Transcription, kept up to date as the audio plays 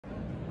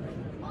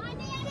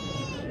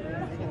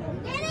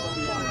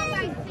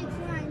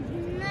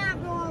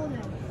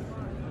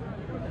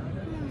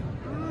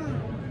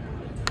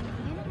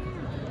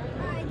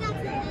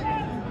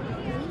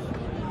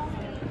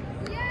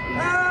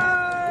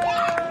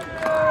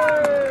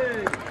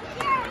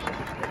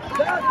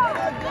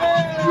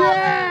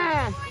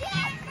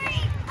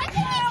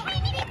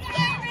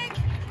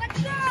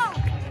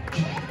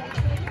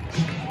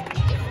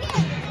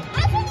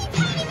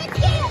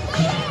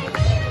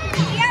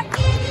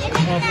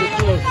off the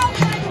close.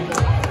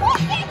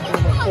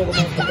 Pull them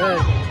off the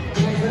bag.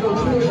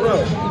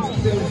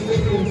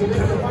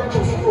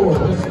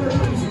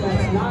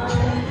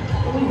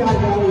 Lehigh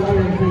Valley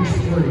IronPigs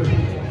 3.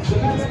 The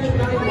Mexican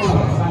 9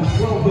 rounds on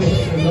 12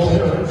 hits and no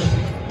errors.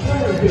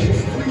 IronPigs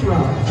 3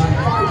 rounds on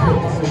 5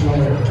 hits and no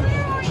errors.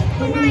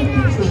 The winning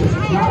pitcher is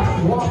Josh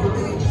Walker.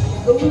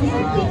 The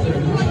losing pitcher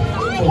is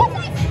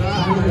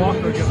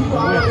Walker gets the win.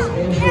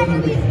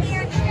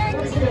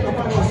 Let's get the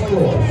final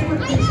score.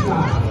 Syracuse 9,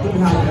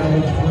 Lehigh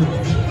Valley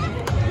 3.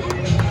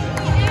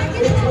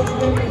 It's what's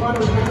been the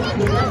final match.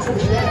 The next is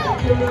that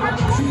here on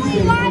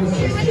Tuesday.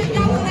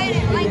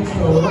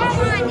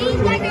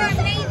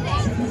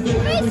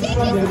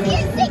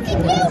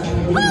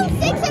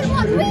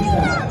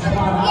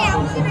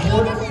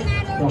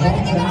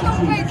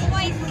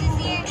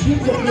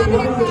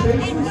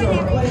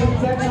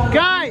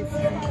 Guys!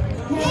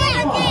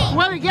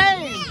 What a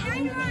game!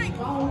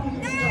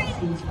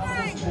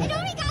 It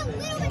only got a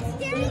little bit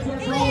staring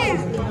there,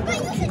 but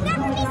you should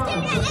never be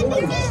staring at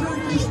everything.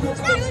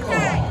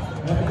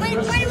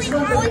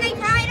 When they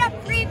tied up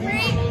 3-3,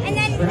 and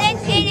then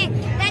that's it.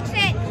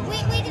 We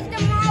just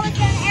demolished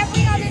them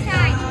every other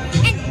time.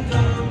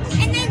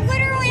 And they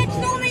literally had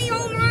so many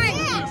home runs.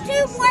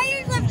 Yeah. 2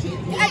 players left a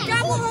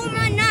double home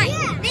run night.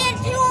 Yeah. They had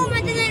 2 home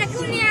runs, and then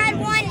Acuna had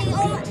 1.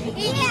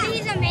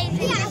 He's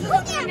amazing. Yeah,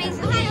 Acuna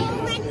amazing.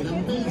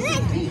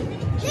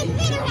 This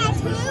Ritter had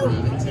 2.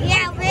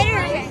 Yeah, Ritter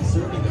had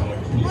 2.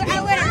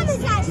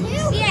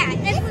 Yeah,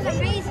 this was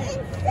amazing.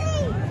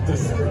 The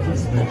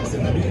Syracuse Mets in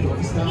the New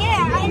York State.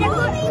 Yeah, and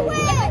Acuna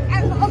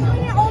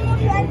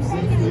almost had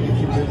second.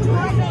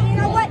 But you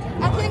know what?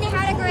 Acuna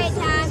had a great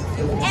time.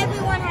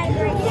 Everyone had a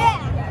great time. Yeah.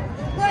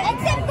 But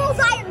except those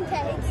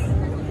IronPigs.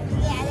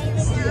 Yeah, they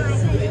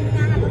did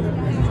not have a good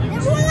time.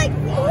 There were like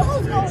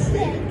fools those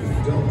things.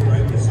 Don't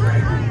drive the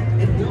strike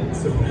and don't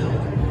surround.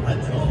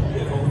 Let's all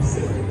get home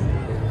safe.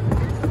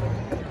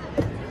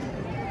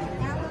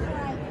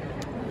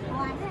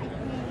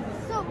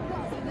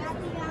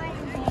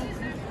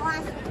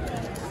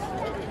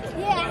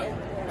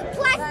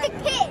 Plastic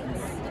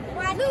pigs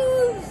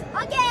lose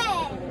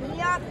again.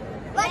 Yep.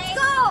 Let's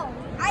go.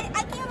 I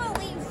can't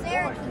believe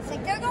Syracuse.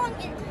 Like they're going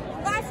in,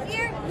 last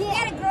year. They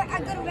had a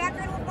good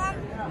record with them,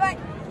 but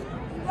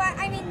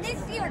I mean this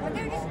year, but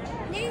they're just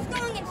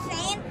going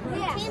insane.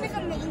 The team is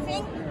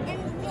amazing, and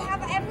they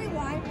have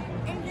everyone.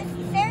 And this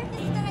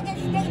Syracuse is gonna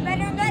get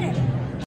better and better.